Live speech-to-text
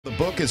The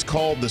book is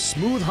called The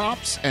Smooth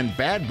Hops and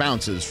Bad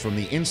Bounces from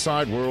the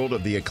Inside World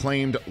of the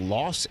Acclaimed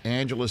Los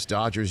Angeles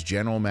Dodgers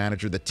general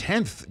manager, the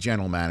 10th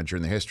general manager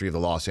in the history of the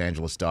Los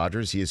Angeles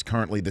Dodgers. He is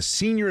currently the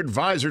senior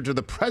advisor to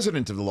the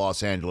president of the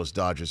Los Angeles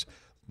Dodgers.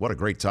 What a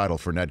great title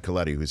for Ned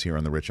Colletti, who's here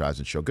on the Rich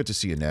Eisen Show. Good to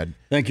see you, Ned.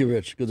 Thank you,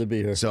 Rich. Good to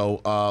be here.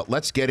 So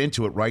let's get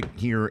into it right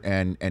here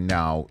and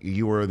now.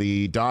 You were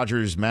the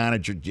Dodgers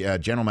manager,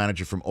 general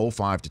manager from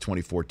 2005 to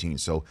 2014.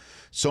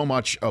 So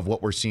much of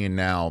what we're seeing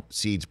now,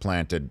 seeds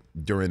planted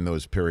during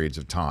those periods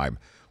of time.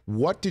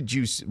 What did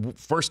you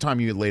first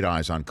time you laid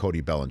eyes on Cody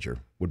Bellinger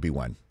would be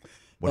when?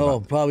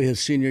 Probably his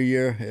senior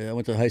year. I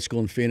went to high school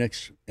in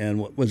Phoenix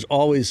and was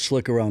always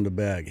slick around the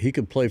bag. He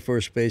could play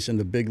first base in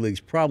the big leagues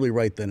probably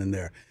right then and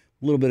there.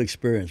 A little bit of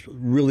experience,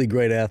 really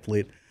great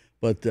athlete,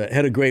 but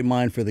had a great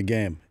mind for the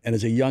game. And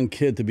as a young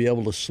kid, to be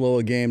able to slow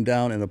a game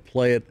down and to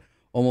play it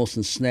almost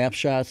in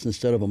snapshots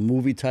instead of a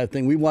movie type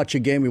thing. We watch a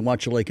game, we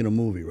watch it like in a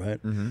movie,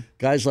 right? Mm-hmm.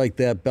 Guys like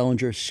that,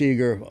 Bellinger,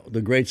 Seager,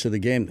 the greats of the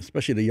game,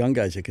 especially the young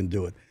guys that can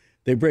do it,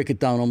 they break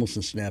it down almost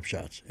in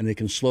snapshots, and they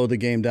can slow the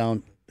game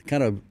down,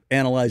 kind of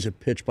analyze it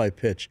pitch by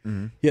pitch.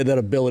 Mm-hmm. He had that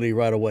ability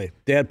right away.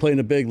 Dad played in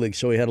the big league,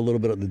 so he had a little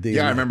bit of the DNA.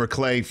 Yeah, I remember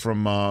Clay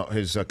from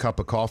his Cup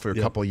of Coffee a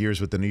couple of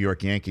years with the New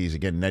York Yankees.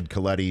 Again, Ned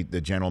Colletti,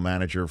 the general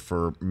manager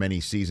for many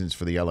seasons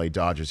for the LA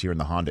Dodgers here in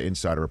the Honda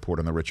Insider Report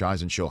on the Rich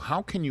Eisen Show.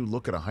 How can you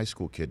look at a high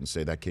school kid and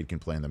say that kid can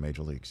play in the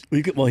major leagues?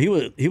 Well,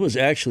 he was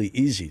actually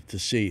easy to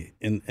see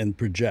and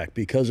project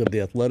because of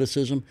the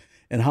athleticism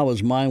and how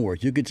his mind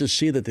worked. You could just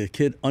see that the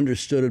kid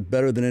understood it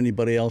better than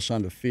anybody else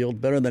on the field,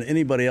 better than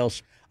anybody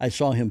else I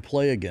saw him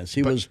play against.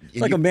 He was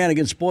like a man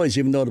against boys,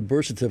 even though the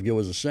birth certificate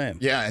was the same.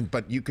 Yeah,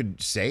 but you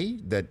could say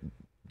that,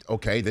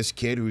 okay, this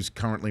kid who's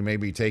currently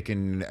maybe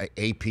taking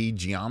AP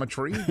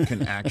geometry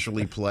can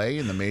actually play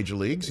in the major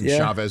leagues in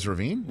Chavez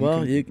Ravine?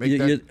 Well, I knew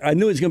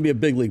he was going to be a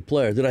big league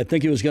player. Did I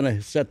think he was going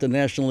to set the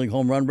National League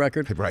home run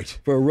record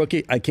for a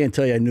rookie? I can't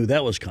tell you I knew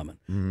that was coming.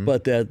 Mm-hmm.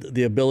 But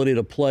the ability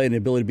to play and the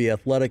ability to be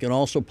athletic and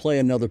also play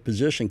another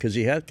position because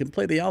he can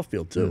play the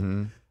outfield too.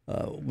 Mm-hmm.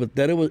 But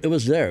that it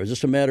was there. It was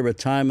just a matter of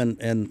time and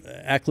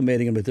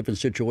acclimating him to different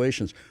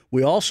situations.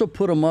 We also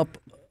put him up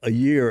a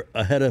year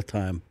ahead of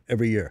time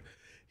every year.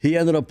 He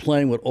ended up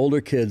playing with older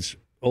kids,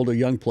 older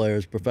young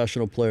players,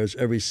 professional players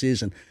every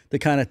season to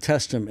kind of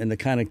test him and to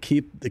kind of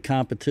keep the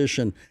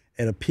competition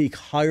at a peak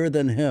higher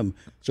than him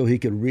so he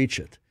could reach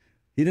it.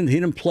 He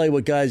didn't play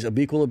with guys of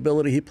equal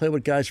ability. He played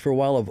with guys for a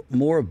while of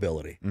more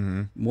ability,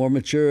 more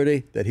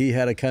maturity that he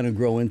had to kind of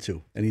grow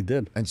into, and he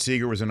did. And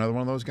Seager was another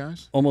one of those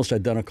guys? Almost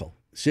identical.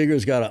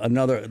 Seager's got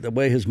the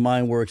way his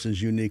mind works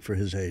is unique for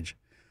his age.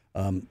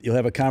 You'll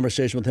have a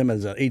conversation with him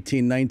as an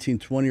 18, 19,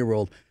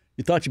 20-year-old.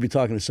 You thought you'd be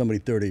talking to somebody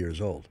 30 years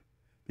old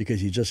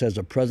because he just has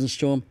a presence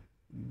to him.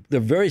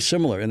 They're very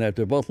similar in that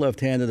they're both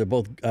left-handed. They're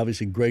both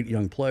obviously great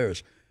young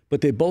players,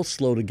 but they both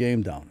slow the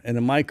game down. And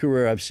in my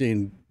career, I've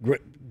seen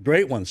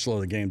great ones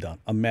slow the game down.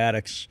 A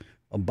Maddox,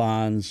 a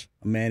Bonds,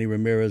 a Manny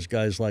Ramirez,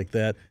 guys like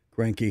that,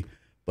 Greinke.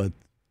 But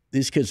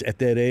these kids at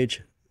that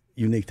age,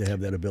 unique to have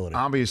that ability.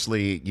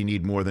 Obviously, you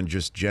need more than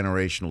just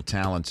generational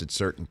talents at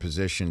certain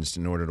positions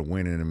in order to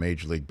win in a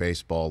Major League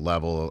Baseball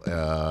level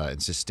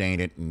and sustain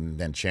it and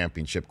then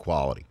championship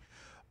quality.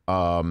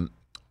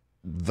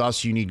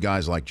 Thus, you need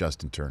guys like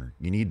Justin Turner.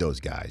 You need those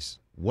guys.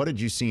 What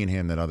did you see in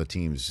him that other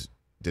teams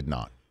did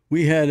not?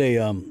 We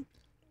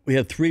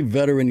had three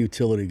veteran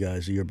utility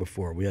guys the year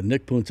before. We had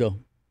Nick Punto,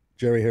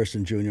 Jerry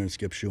Hairston Jr., and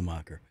Skip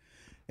Schumacher.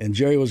 And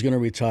Jerry was going to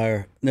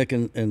retire. Nick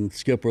and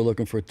Skip were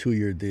looking for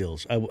 2-year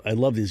deals. I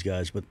love these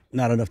guys, but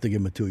not enough to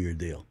give them a 2-year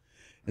deal.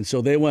 And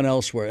so they went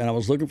elsewhere. And I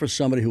was looking for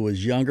somebody who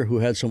was younger, who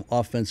had some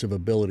offensive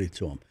ability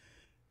to him.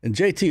 And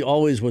JT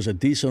always was a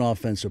decent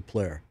offensive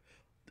player.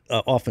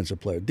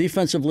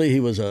 Defensively,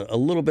 he was a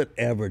little bit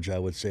average, I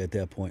would say, at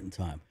that point in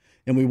time.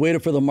 And we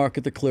waited for the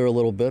market to clear a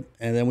little bit,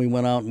 and then we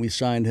went out and we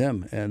signed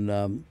him.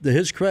 And to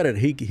his credit,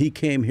 he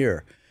came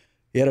here.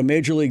 He had a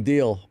major league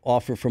deal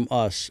offer from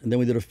us, and then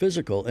we did a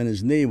physical, and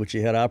his knee, which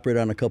he had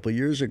operated on a couple of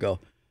years ago,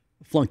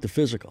 flunked the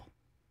physical.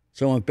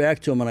 So I went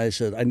back to him and I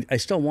said, I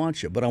still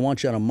want you, but I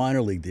want you on a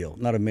minor league deal,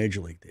 not a major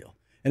league deal.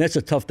 And that's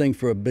a tough thing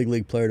for a big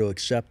league player to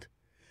accept.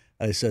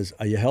 I says,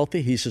 are you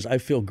healthy? He says, I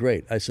feel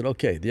great. I said,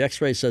 okay, the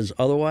x-ray says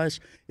otherwise.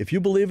 If you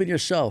believe in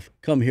yourself,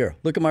 come here.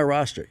 Look at my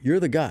roster.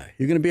 You're the guy.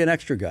 You're going to be an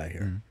extra guy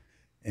here.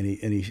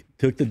 Mm-hmm. And he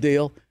took the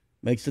deal,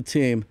 makes the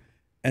team,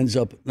 ends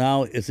up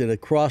now it's at a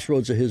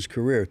crossroads of his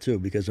career, too,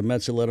 because the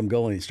Mets had let him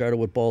go, and he started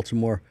with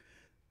Baltimore.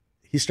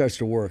 He starts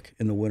to work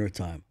in the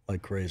wintertime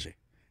like crazy.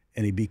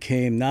 And he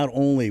became not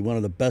only one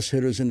of the best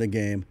hitters in the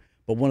game,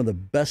 but one of the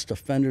best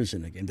defenders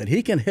in the game. That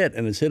he can hit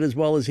and has hit as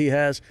well as he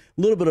has,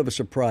 a little bit of a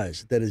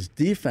surprise. That his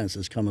defense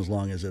has come as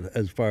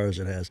far as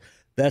it has.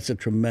 That's a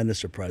tremendous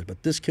surprise.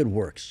 But this kid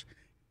works.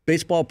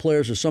 Baseball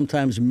players are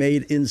sometimes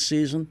made in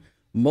season.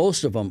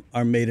 Most of them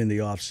are made in the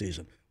off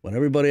season. When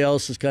everybody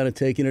else is kind of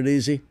taking it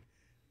easy,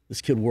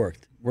 this kid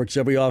works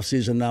every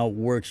offseason now,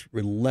 works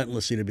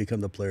relentlessly to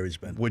become the player he's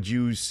been. Would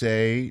you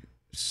say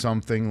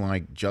something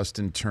like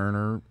Justin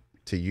Turner,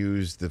 to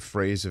use the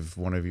phrase of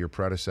one of your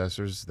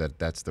predecessors,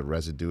 that's the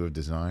residue of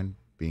design?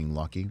 being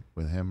lucky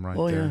with him right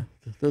Oh, there?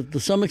 yeah. To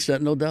some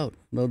extent, no doubt.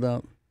 No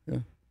doubt. Yeah.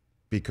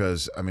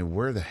 Because, I mean,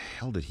 where the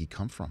hell did he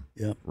come from?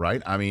 Yeah.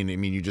 Right? I mean,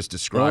 you just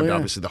described, yeah.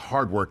 obviously, the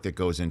hard work that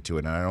goes into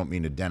it, and I don't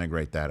mean to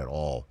denigrate that at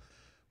all.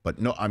 But,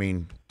 no, I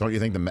mean, don't you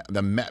think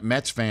the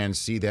Mets fans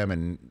see them,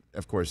 and,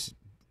 of course,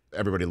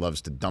 everybody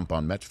loves to dump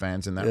on Mets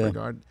fans in that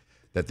regard,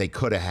 that they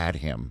could have had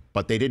him,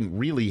 but they didn't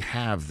really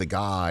have the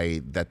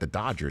guy that the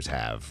Dodgers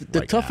have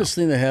The toughest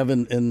thing to have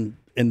in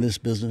this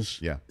business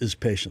is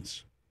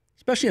patience,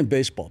 especially in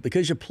baseball,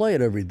 because you play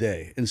it every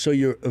day, and so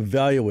you're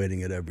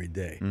evaluating it every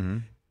day. Mm-hmm.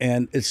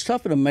 And it's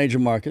tough in a major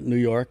market, New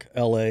York,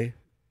 L.A., a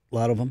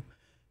lot of them,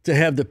 to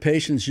have the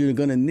patience you're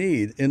going to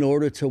need in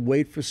order to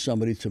wait for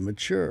somebody to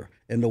mature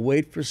and to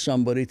wait for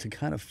somebody to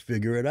kind of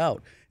figure it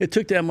out. It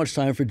took that much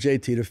time for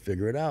JT to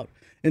figure it out.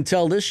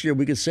 Until this year,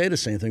 we could say the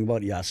same thing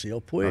about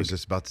Yasiel Puig. I was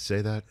just about to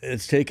say that.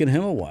 It's taken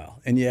him a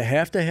while, and you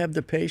have to have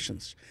the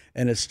patience.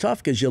 And it's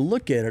tough because you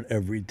look at it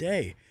every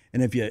day.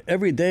 And if you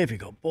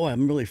go, boy,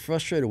 I'm really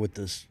frustrated with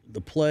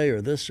the play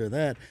or this or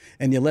that,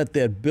 and you let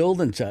that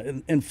build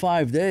in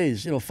 5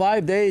 days.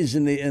 5 days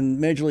in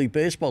Major League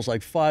Baseball is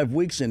like 5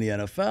 weeks in the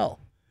NFL.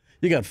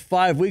 You got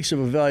 5 weeks of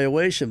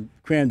evaluation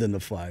crammed into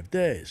 5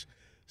 days.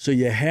 So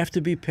you have to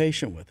be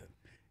patient with it.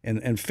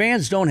 And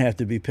fans don't have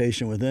to be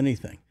patient with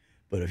anything.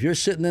 But if you're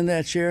sitting in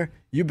that chair,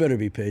 you better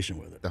be patient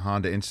with it. The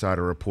Honda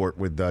Insider Report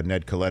with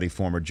Ned Colletti,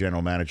 former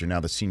general manager, now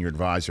the senior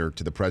advisor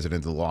to the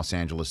president of the Los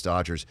Angeles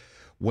Dodgers.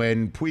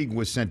 When Puig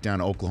was sent down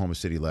to Oklahoma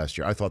City last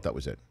year, I thought that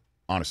was it.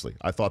 Honestly,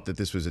 I thought that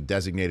this was a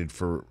designated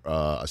for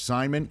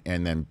assignment,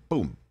 and then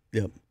boom,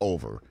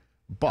 over.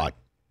 But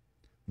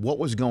what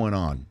was going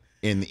on?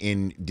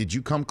 Did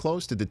you come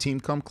close? Did the team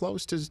come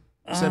close to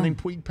sending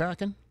Puig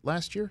packing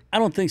last year? I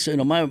don't think so.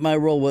 My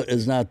role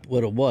is not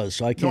what it was,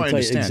 so I can't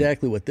tell you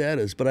exactly what that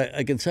is. But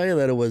I can tell you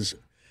that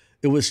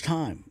it was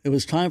time. It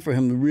was time for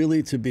him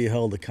really to be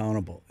held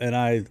accountable. And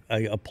I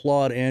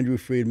applaud Andrew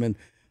Friedman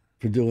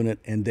for doing it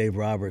and Dave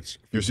Roberts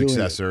for your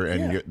successor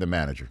and the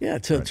manager. Yeah,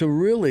 to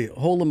really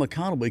hold him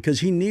accountable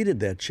because he needed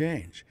that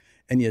change.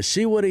 And you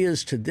see what he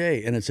is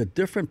today, and it's a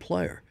different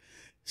player.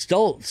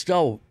 Still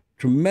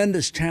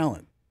tremendous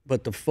talent,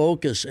 but the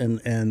focus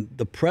and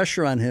the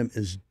pressure on him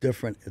is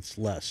different. It's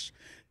less.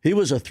 He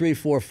was a 3,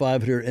 4,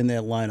 5 hitter in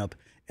that lineup,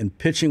 and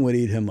pitching would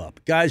eat him up.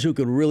 Guys who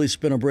could really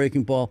spin a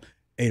breaking ball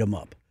ate him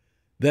up.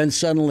 Then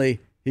suddenly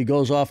he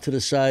goes off to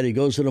the side. He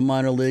goes to the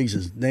minor leagues.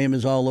 His name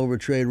is all over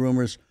trade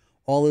rumors.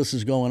 All this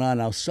is going on.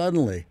 Now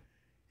suddenly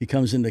he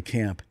comes into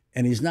camp,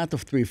 and he's not the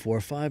 3, 4,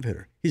 5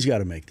 hitter. He's got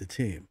to make the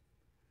team.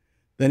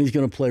 Then he's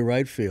going to play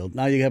right field.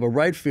 Now you have a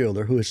right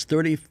fielder who has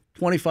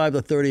 25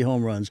 to 30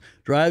 home runs,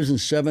 drives in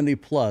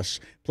 70+,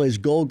 plays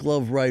Gold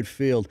Glove right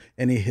field,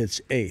 and he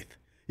hits 8th.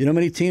 You know how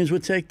many teams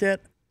would take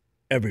that?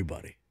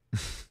 Everybody.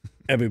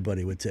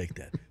 Everybody would take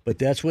that. But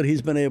that's what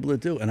he's been able to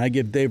do, and I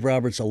give Dave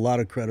Roberts a lot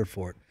of credit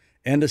for it,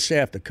 and the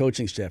staff, the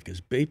coaching staff, because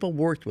people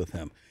worked with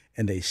him,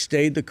 and they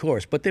stayed the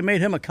course. But they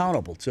made him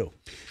accountable, too.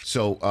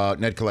 So,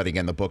 Ned Colletti,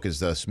 again, the book is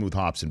Smooth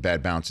Hops and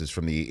Bad Bounces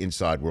from the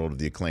inside world of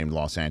the acclaimed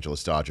Los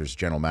Angeles Dodgers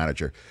general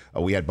manager.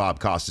 We had Bob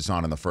Costas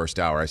on in the first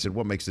hour. I said,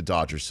 what makes the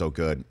Dodgers so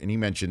good? And he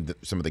mentioned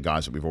some of the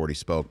guys that we've already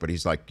spoke, but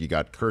he's like, you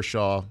got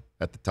Kershaw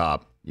at the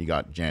top, you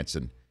got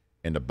Jansen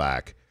in the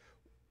back.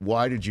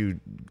 Why did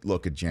you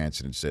look at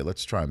Jansen and say,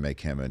 let's try and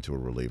make him into a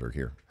reliever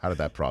here? How did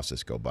that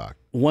process go back?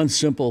 One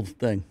simple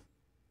thing.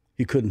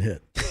 He couldn't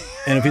hit.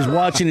 And if he's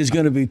watching, he's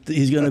going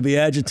to be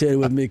agitated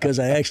with me because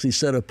I actually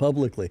said it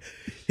publicly.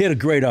 He had a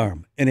great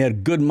arm and he had a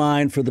good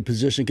mind for the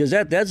position because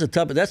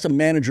that's a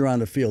manager on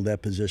the field,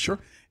 that position. Sure.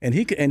 And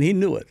he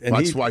knew it. And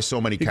that's why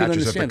so many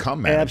catchers have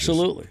become managers.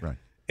 Absolutely. Right.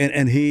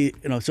 And he,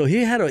 so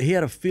he had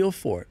a feel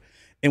for it.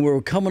 And we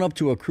were coming up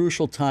to a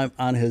crucial time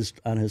on his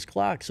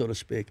clock, so to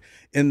speak,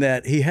 in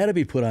that he had to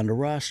be put on the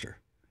roster.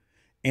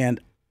 And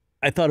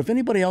I thought if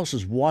anybody else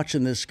is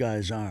watching this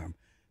guy's arm,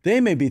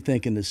 they may be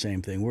thinking the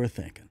same thing we're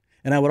thinking.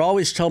 And I would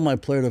always tell my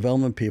player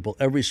development people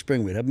every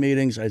spring, we'd have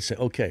meetings, I'd say,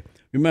 okay,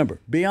 remember,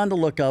 be on the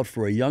lookout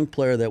for a young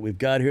player that we've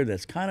got here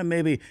that's kind of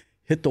maybe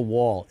hit the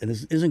wall and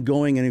isn't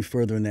going any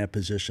further in that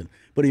position.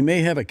 But he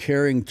may have a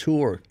carrying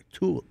tool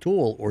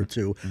or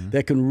two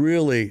that can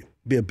really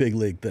be a big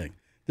league thing.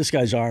 This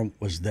guy's arm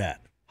was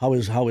that. How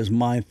his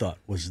mind thought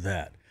was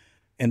that.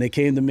 And they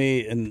came to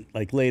me in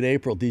like late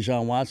April,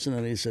 Dijon Watson,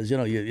 and he says,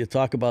 you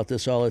talk about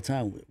this all the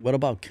time. What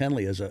about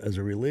Kenley as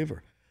a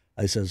reliever?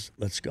 I says,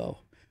 let's go.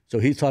 So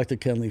he talked to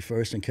Kenley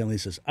first, and Kenley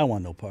says, I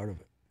want no part of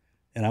it.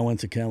 And I went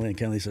to Kenley, and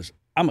Kenley says,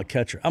 I'm a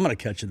catcher. I'm going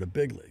to catch in the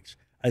big leagues.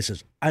 I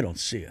says, I don't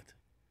see it.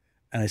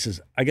 And I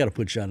says, I got to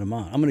put you on the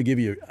mound. I'm going to give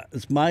you,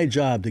 it's my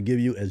job to give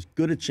you as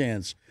good a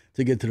chance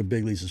to get to the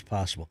big leagues as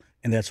possible.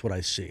 And that's what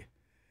I see.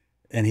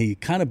 And he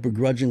kind of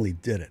begrudgingly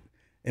did it.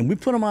 And we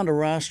put him on the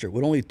roster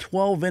with only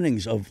 12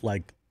 innings of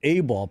like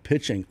A-ball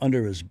pitching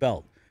under his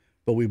belt.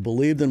 But we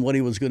believed in what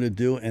he was going to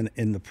do and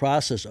in the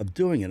process of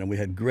doing it. And we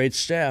had great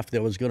staff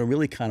that was going to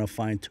really kind of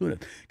fine-tune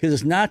it. Because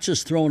it's not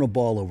just throwing a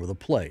ball over the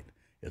plate.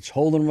 It's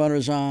holding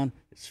runners on.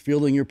 It's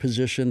fielding your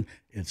position.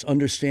 It's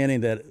understanding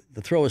that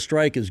the throw a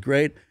strike is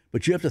great,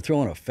 but you have to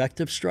throw an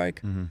effective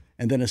strike. And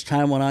then as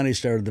time went on, he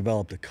started to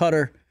develop the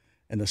cutter,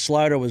 and the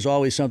slider was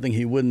always something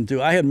he wouldn't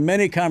do. I had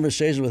many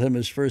conversations with him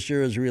his first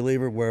year as a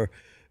reliever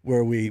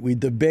where we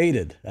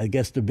debated. I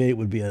guess debate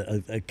would be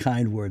a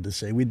kind word to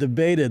say. We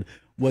debated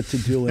what to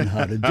do and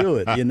how to do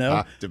it, you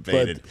know.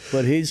 Debated.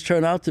 But he's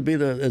turned out to be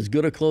as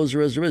good a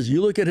closer as there is.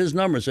 You look at his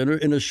numbers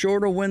in a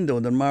shorter window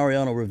than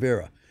Mariano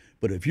Rivera.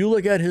 But if you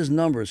look at his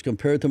numbers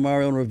compared to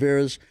Mariano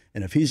Rivera's,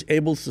 and if he's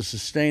able to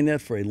sustain that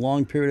for a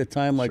long period of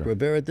time like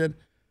Rivera did,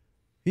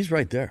 he's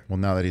right there. Well,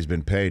 now that he's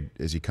been paid,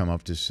 has he come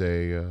up to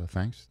say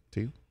thanks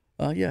to you?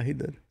 Yeah, he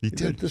did. He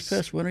did? This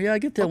past winter. Yeah, I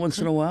get that once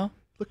in a while.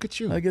 Look at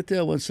you. I get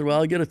that once in a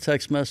while. I get a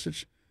text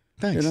message.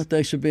 Thanks.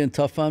 Thanks for being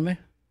tough on me.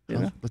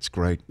 That's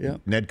great. Yeah.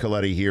 Ned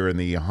Colletti here in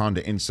the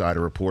Honda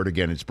Insider Report.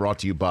 Again, it's brought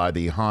to you by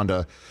the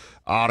Honda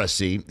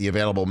Odyssey, the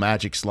available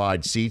Magic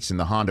Slide seats, and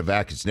the Honda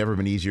Vac. It's never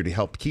been easier to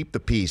help keep the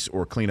peace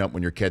or clean up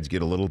when your kids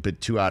get a little bit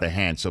too out of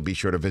hand. So be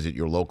sure to visit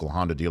your local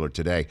Honda dealer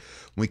today.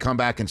 When we come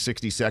back in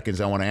 60 seconds,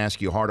 I want to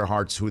ask you, heart of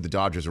hearts, who the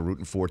Dodgers are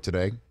rooting for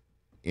today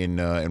in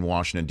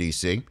Washington,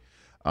 D.C.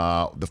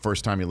 The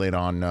first time you laid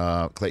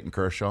on Clayton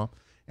Kershaw,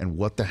 and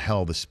what the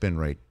hell the spin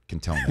rate can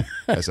tell me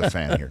as a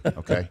fan here,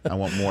 okay? I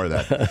want more of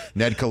that.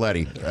 Ned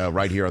Colletti,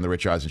 right here on The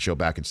Rich Eisen Show,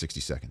 back in 60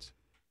 seconds.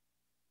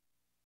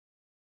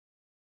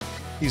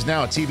 He's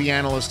now a TV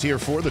analyst here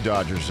for the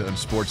Dodgers on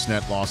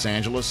Sportsnet Los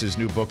Angeles. His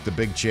new book, The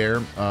Big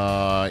Chair,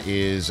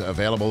 is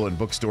available in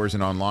bookstores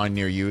and online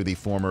near you. The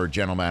former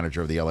general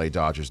manager of the L.A.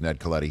 Dodgers, Ned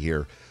Colletti,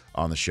 here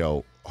on the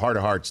show. Heart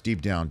of hearts,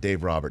 deep down,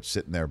 Dave Roberts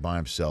sitting there by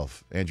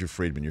himself. Andrew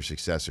Friedman, your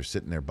successor,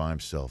 sitting there by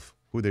himself.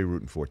 Who are they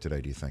rooting for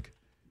today, do you think?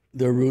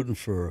 They're rooting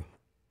for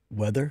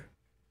weather.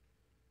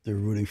 They're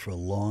rooting for a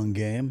long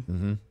game.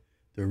 Mm-hmm.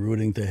 They're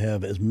rooting to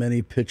have as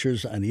many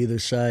pitchers on either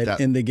side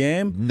in the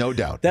game. No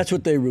doubt. That's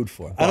what they root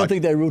for. I don't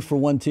think they root for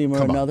one team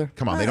or another.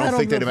 Come on. They don't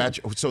think they'd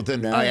match. So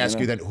then I ask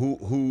you then,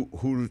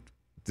 who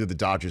do the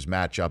Dodgers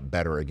match up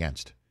better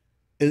against?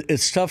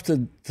 It's tough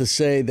to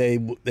say they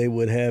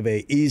would have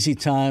a easy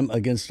time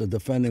against the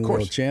defending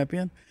world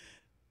champion.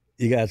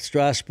 You got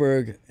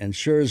Strasburg and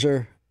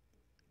Scherzer,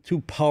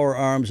 two power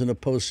arms in the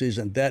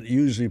postseason. That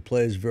usually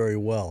plays very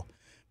well.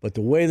 But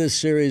the way this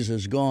series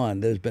has gone,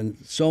 there's been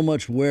so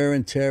much wear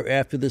and tear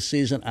after the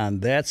season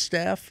on that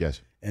staff. Yes.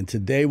 And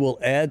today will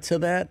add to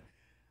that.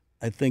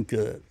 I think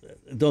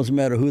it doesn't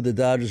matter who the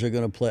Dodgers are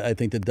going to play. I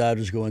think the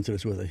Dodgers go into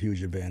this with a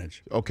huge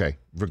advantage. Okay.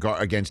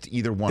 Against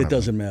either one of them. It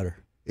doesn't matter.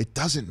 It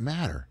doesn't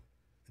matter.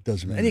 It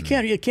doesn't matter.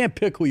 And you can't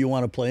pick who you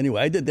want to play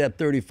anyway. I did that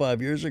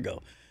 35 years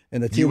ago.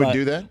 And the team you would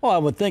do that? Oh, I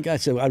would think. I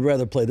said, I'd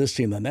rather play this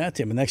team than that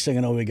team. And next thing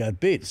I know, we got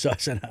beat. So I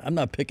said, I'm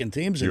not picking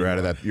teams anymore. You're out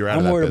of that business.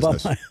 I'm worried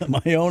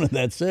about my own, and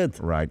that's it.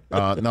 Right.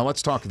 Now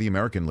let's talk the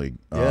American League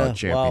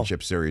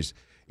Championship Series.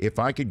 If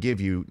I could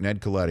give you,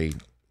 Ned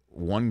Colletti,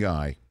 one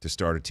guy to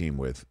start a team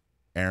with,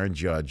 Aaron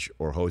Judge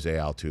or Jose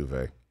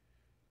Altuve,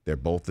 they're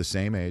both the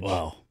same age.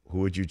 Wow. Who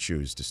would you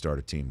choose to start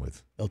a team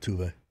with?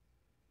 Altuve.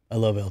 I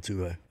love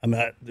Altuve. I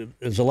mean,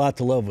 there's a lot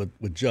to love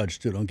with Judge,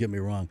 too. Don't get me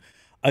wrong.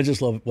 I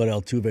just love what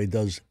Altuve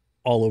does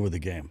all over the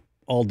game,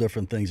 all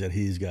different things that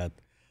he's got,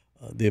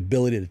 the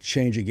ability to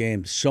change a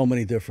game so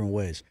many different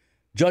ways.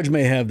 Judge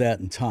may have that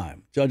in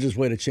time. Judge's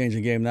way to change a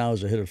game now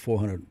is to hit it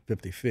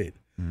 450 feet.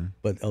 Mm-hmm.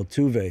 But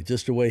Altuve,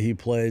 just the way he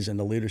plays and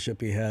the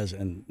leadership he has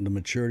and the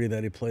maturity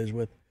that he plays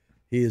with,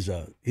 he's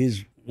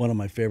one of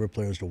my favorite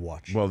players to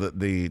watch. Well,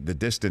 the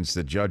distance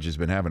that Judge has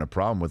been having a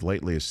problem with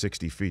lately is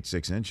 60 feet,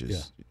 6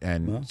 inches. Yeah.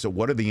 And so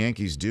what do the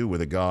Yankees do with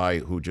a guy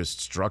who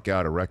just struck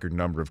out a record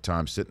number of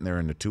times sitting there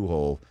in the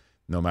two-hole,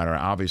 no matter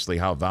obviously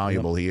how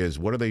valuable he is?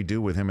 What do they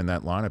do with him in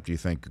that lineup, do you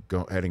think,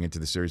 heading into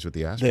the series with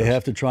the Astros? They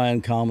have to try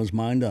and calm his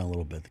mind down a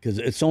little bit because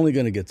it's only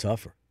going to get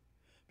tougher.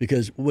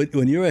 Because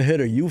when you're a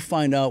hitter, you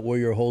find out where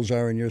your holes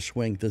are in your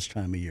swing this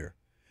time of year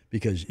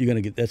because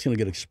that's going to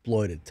get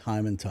exploited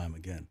time and time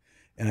again.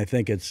 And I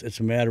think it's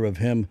a matter of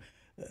him.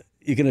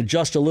 You can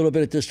adjust a little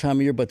bit at this time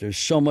of year, but there's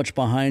so much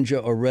behind you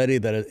already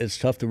that it's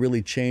tough to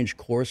really change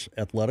course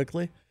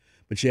athletically.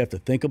 But you have to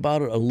think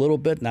about it a little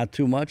bit, not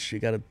too much. You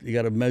got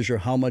to measure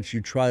how much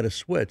you try to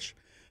switch.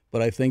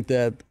 But I think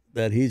that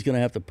he's going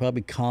to have to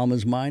probably calm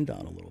his mind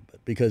down a little bit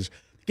because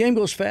the game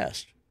goes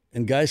fast,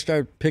 and guys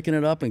start picking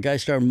it up, and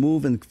guys start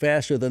moving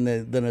faster than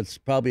it's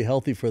probably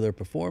healthy for their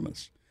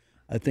performance.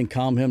 I think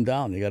calm him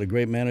down. You got a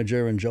great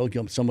manager and Joe,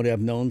 somebody I've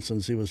known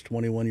since he was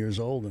 21 years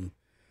old, and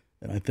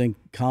I think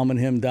calming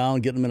him down,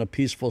 getting him in a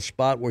peaceful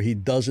spot where he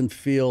doesn't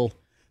feel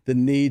the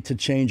need to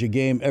change a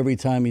game every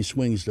time he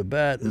swings the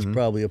bat is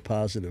probably a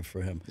positive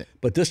for him.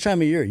 But this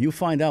time of year, you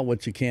find out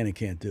what you can and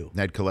can't do.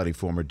 Ned Colletti,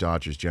 former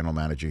Dodgers general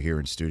manager here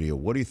in studio.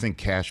 What do you think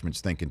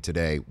Cashman's thinking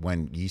today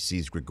when he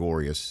sees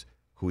Gregorius,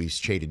 who he's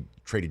traded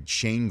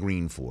Shane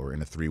Green for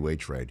in a three-way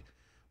trade,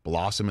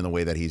 blossom in the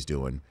way that he's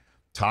doing?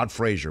 Todd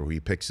Frazier, who he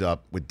picks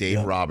up with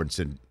Dave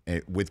Robinson,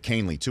 with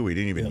Canely, too. He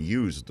didn't even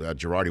use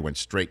Girardi, went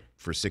straight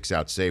for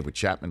 6-out save with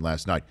Chapman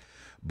last night.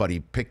 but he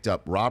picked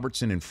up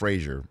Robertson and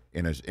Frazier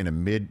in a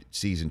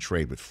mid-season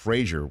trade with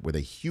Frazier with a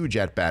huge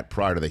at-bat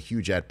prior to the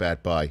huge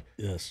at-bat by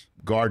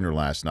Gardner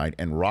last night,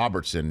 and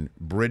Robertson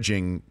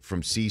bridging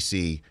from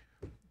CC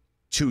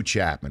to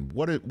Chapman.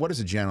 What does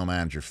a general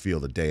manager feel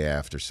the day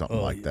after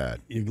something like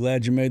that? You're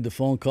glad you made the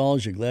phone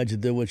calls. You're glad you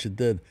did what you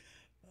did.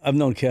 I've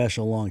known Cash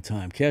a long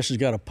time. Cash has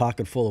got a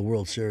pocket full of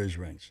World Series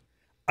rings.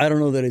 I don't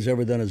know that he's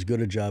ever done as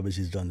good a job as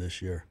he's done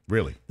this year.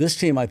 Really? This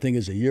team, I think,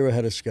 is a year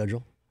ahead of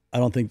schedule. I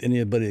don't think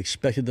anybody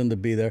expected them to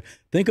be there.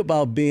 Think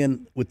about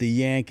being with the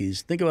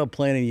Yankees. Think about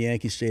playing in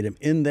Yankee Stadium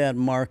in that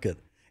market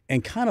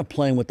and kind of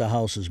playing with the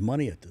house's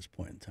money at this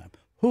point in time.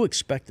 Who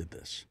expected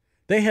this?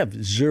 They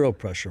have zero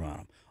pressure on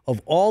them.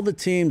 Of all the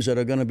teams that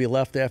are going to be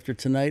left after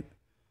tonight,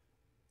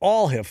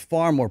 all have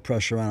far more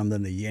pressure on them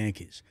than the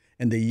Yankees.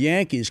 And the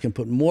Yankees can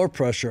put more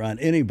pressure on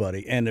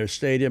anybody and their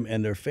stadium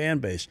and their fan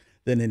base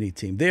than any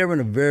team. They are in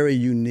a very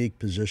unique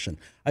position.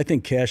 I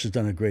think Cash has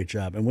done a great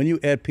job. And when you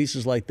add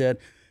pieces like that,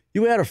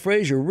 you add a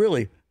Frazier,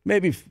 really,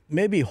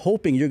 maybe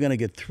hoping you're going to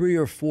get 3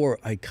 or 4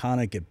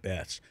 iconic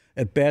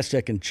at-bats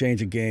that can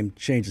change a game,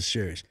 change a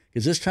series.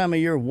 Because this time of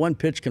year, one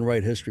pitch can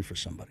write history for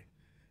somebody.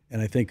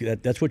 And I think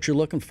that's what you're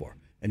looking for.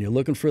 And you're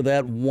looking for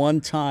that one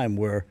time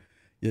where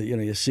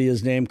you see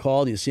his name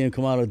called, you see him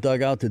come out of the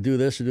dugout to do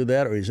this or do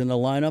that, or he's in the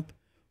lineup,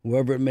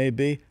 whoever it may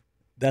be.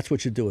 That's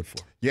what you do it for.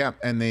 Yeah,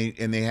 and they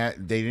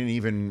didn't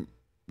even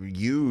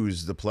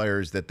use the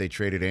players that they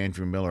traded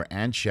Andrew Miller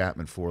and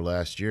Chapman for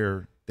last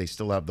year. They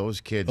still have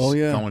those kids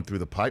going through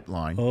the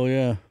pipeline. Oh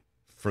yeah,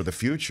 for the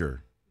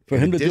future. For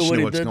him to do what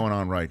he what's did, going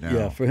on right now.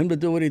 Yeah, for him to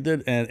do what he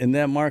did, and in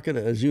that market,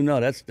 as you know,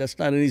 that's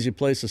not an easy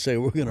place to say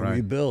we're going to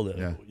rebuild it.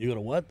 Yeah. You're going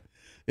to what?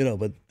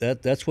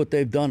 But that's what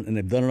they've done, and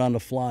they've done it on the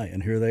fly,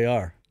 and here they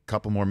are.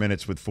 Couple more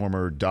minutes with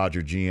former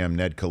Dodger GM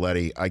Ned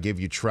Colletti. I give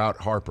you Trout,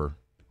 Harper.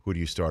 Who do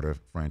you start a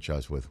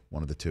franchise with?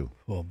 One of the two.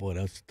 Oh boy,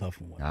 that's a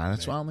tough one.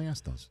 That's why I only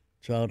asked those.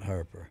 Trout,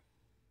 Harper.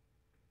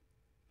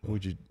 Who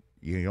would you?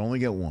 You only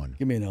get one.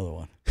 Give me another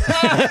one. I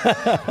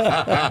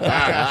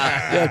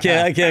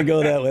can't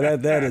go that way.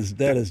 That is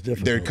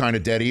difficult. They're kind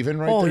of dead even,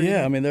 right? Oh there?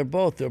 yeah, I mean they're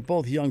both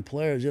young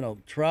players.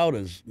 Trout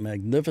is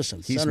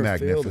magnificent. He's center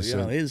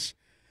magnificent. Fielder.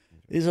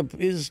 He's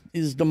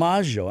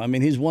DiMaggio. I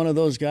mean, he's one of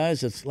those guys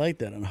that's like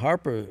that. And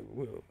Harper,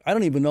 I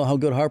don't even know how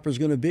good Harper's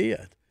going to be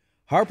yet.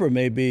 Harper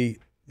may be.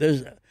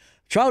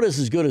 Trout is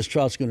as good as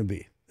Trout's going to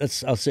be.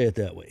 I'll say it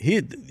that way.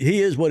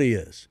 He is what he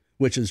is,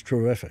 which is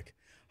terrific.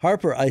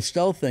 Harper, I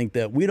still think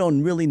that we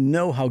don't really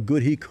know how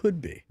good he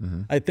could be.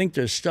 Mm-hmm. I think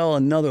there's still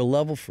another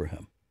level for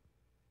him,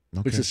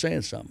 which is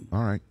saying something.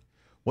 All right.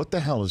 What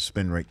the hell is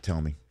spin rate? Tell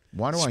me.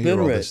 Why do I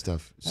hear all this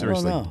stuff?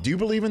 Seriously. I don't know. Do you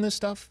believe in this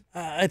stuff?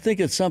 I think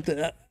it's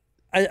something.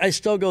 I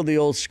still go the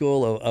old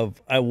school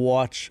of I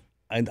watch.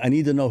 I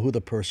need to know who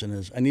the person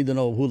is. I need to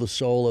know who the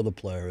soul of the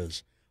player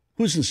is.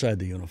 Who's inside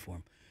the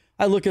uniform?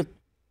 I look at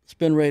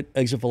spin rate,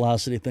 exit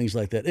velocity, things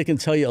like that. It can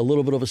tell you a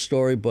little bit of a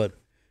story, but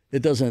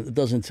it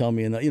doesn't tell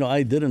me enough.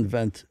 I did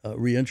invent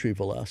re-entry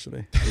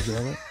velocity. Did you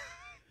know that?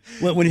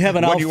 When you have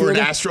an outfielder, you were an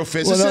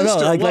astrophysicist,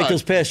 no, or like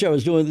this past year, I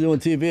was doing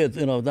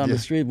TV down the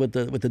street with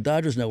the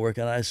Dodgers network,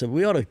 and I said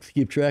we ought to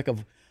keep track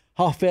of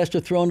how fast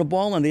you're throwing the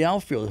ball in the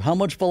outfield. How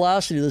much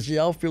velocity does the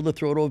outfielder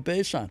throw to a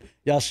base on?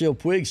 Yasiel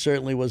Puig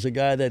certainly was a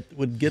guy that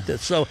would get that.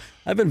 So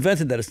I've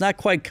invented that. It's not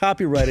quite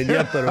copyrighted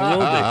yet, but it will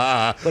be.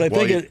 But I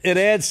think it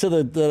adds to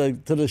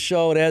the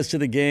show. It adds to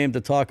the game to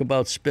talk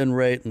about spin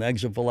rate and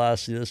exit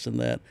velocity, this and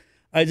that.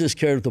 I just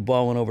cared if the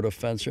ball went over the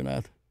fence or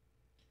not.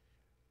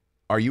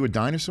 Are you a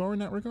dinosaur in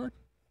that regard?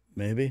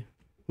 Maybe.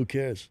 Who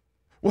cares?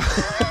 No,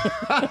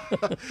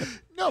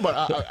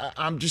 but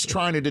I'm just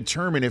trying to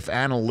determine if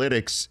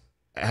analytics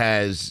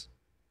has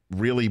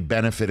really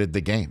benefited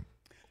the game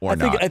or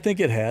not. I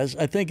think it has.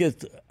 I think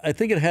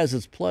it has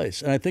its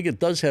place, and I think it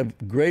does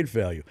have great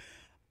value.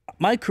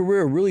 My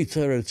career really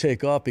started to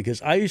take off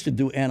because I used to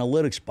do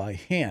analytics by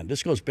hand.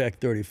 This goes back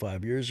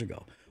 35 years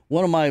ago.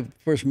 One of my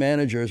first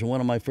managers and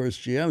one of my first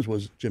GMs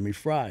was Jimmy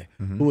Fry,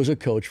 who was a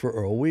coach for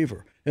Earl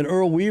Weaver. And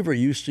Earl Weaver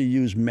used to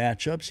use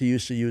matchups. He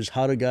used to use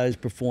how do guys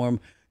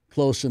perform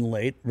close and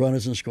late,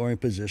 runners in scoring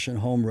position,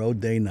 home, road,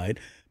 day, night.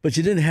 But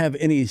you didn't have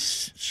any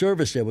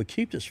service that would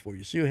keep this for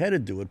you, so you had to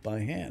do it by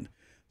hand.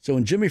 So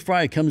when Jimmy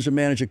Fry comes to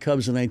manage the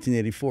Cubs in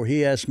 1984,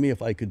 he asked me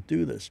if I could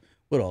do this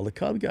with all the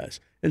Cub guys.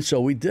 And so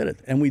we did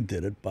it, and we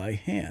did it by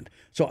hand.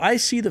 So I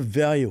see the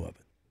value of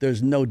it.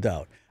 There's no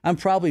doubt. I'm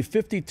probably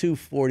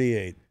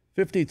 52-48.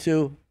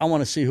 52, I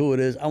want to see who it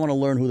is. I want to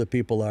learn who the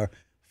people are.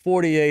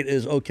 48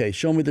 is, okay,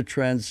 show me the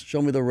trends,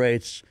 show me the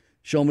rates,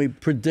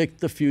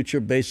 predict the future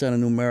based on a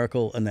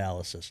numerical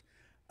analysis.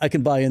 I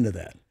can buy into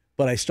that,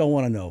 but I still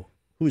want to know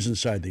who's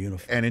inside the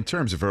uniform. And in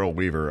terms of Earl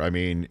Weaver, I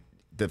mean,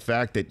 the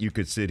fact that you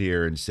could sit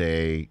here and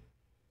say,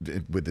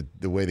 with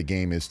the way the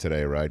game is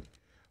today, right,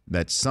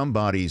 that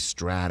somebody's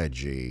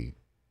strategy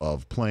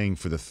of playing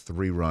for the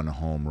 3-run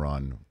home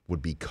run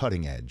would be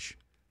cutting edge,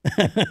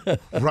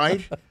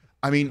 right?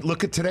 I mean,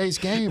 look at today's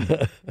game.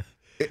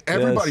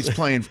 Everybody's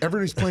playing for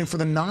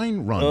the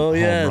 9-run home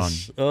run.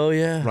 Oh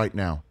yeah. Right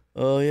now.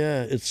 Oh,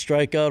 yeah. It's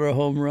strikeout or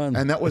home run.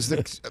 And that was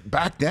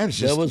back then. It's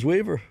just, that was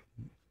Weaver.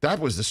 That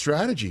was the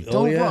strategy.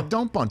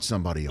 Don't bunt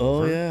somebody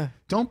over. Oh, yeah.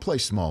 Don't play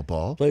small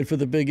ball. Played for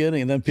the big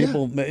inning. And then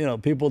people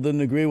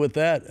didn't agree with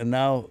that. And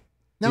now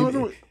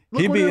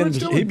he'd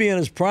be in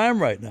his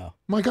prime right now.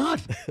 My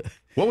God.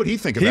 What would he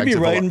think of He'd be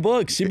exit writing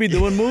books. He'd be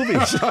doing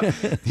movies.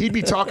 He'd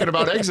be talking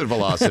about exit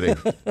velocity.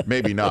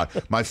 Maybe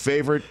not. My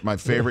favorite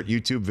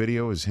YouTube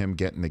video is him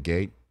getting the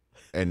gate.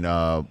 And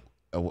I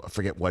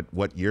forget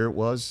what year it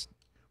was,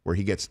 where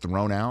he gets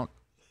thrown out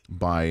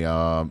by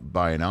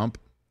an ump,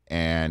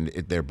 and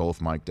they're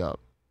both mic'd up.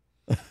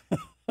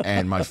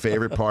 And my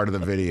favorite part of the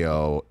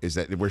video is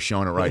that we're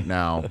showing it right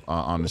now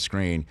on the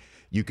screen.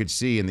 You could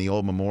see in the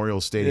old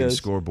Memorial Stadium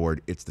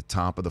scoreboard, it's the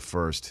top of the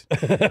first.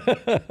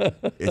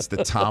 It's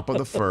the top of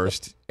the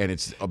first, and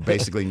it's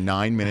basically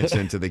 9 minutes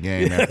into the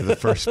game after the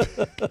first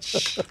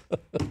pitch.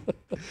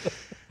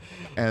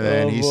 And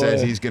then he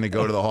says he's going to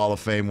go to the Hall of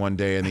Fame one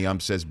day, and the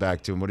ump says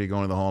back to him, "What are you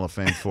going to the Hall of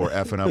Fame for?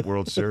 Effing up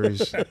World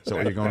Series? Is that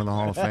what you're going to the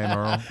Hall of Fame,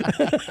 Earl?"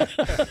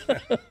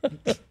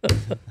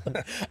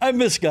 I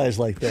miss guys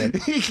like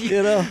that.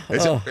 You know,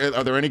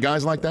 are there any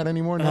guys like that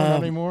anymore? No, not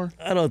anymore.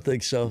 I don't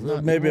think so.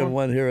 Maybe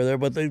one here or there,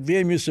 but the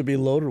game used to be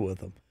loaded with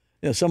them.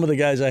 You know, some of the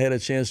guys I had a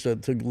chance to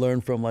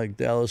learn from, like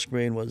Dallas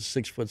Green, was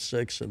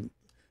 6'6" and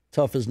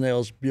tough as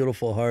nails,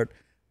 beautiful heart.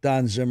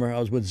 Don Zimmer, I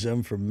was with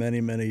Zim for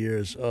many, many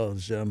years. Oh,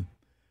 Zim.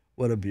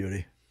 What a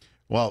beauty.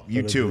 Well,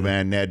 you too,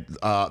 man, Ned.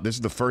 This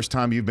is the first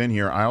time you've been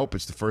here. I hope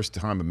it's the first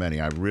time of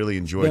many. I really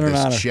enjoyed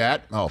this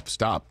chat. Oh,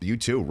 stop. You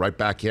too. Right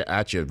back here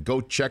at you.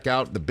 Go check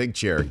out The Big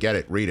Chair. Get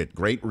it. Read it.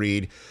 Great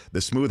read. The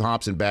smooth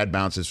hops and bad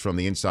bounces from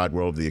the inside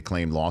world of the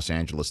acclaimed Los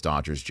Angeles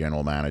Dodgers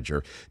general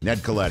manager, Ned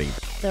Colletti.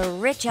 The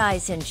Rich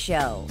Eisen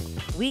Show.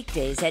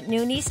 Weekdays at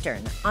noon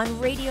Eastern on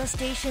radio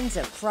stations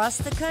across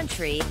the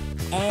country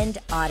and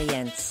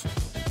audience.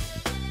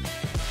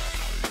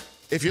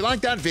 If you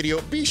like that video,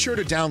 be sure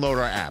to download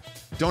our app.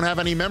 Don't have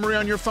any memory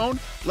on your phone?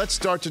 Let's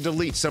start to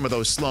delete some of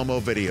those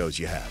slow-mo videos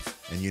you have.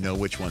 And you know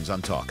which ones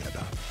I'm talking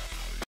about.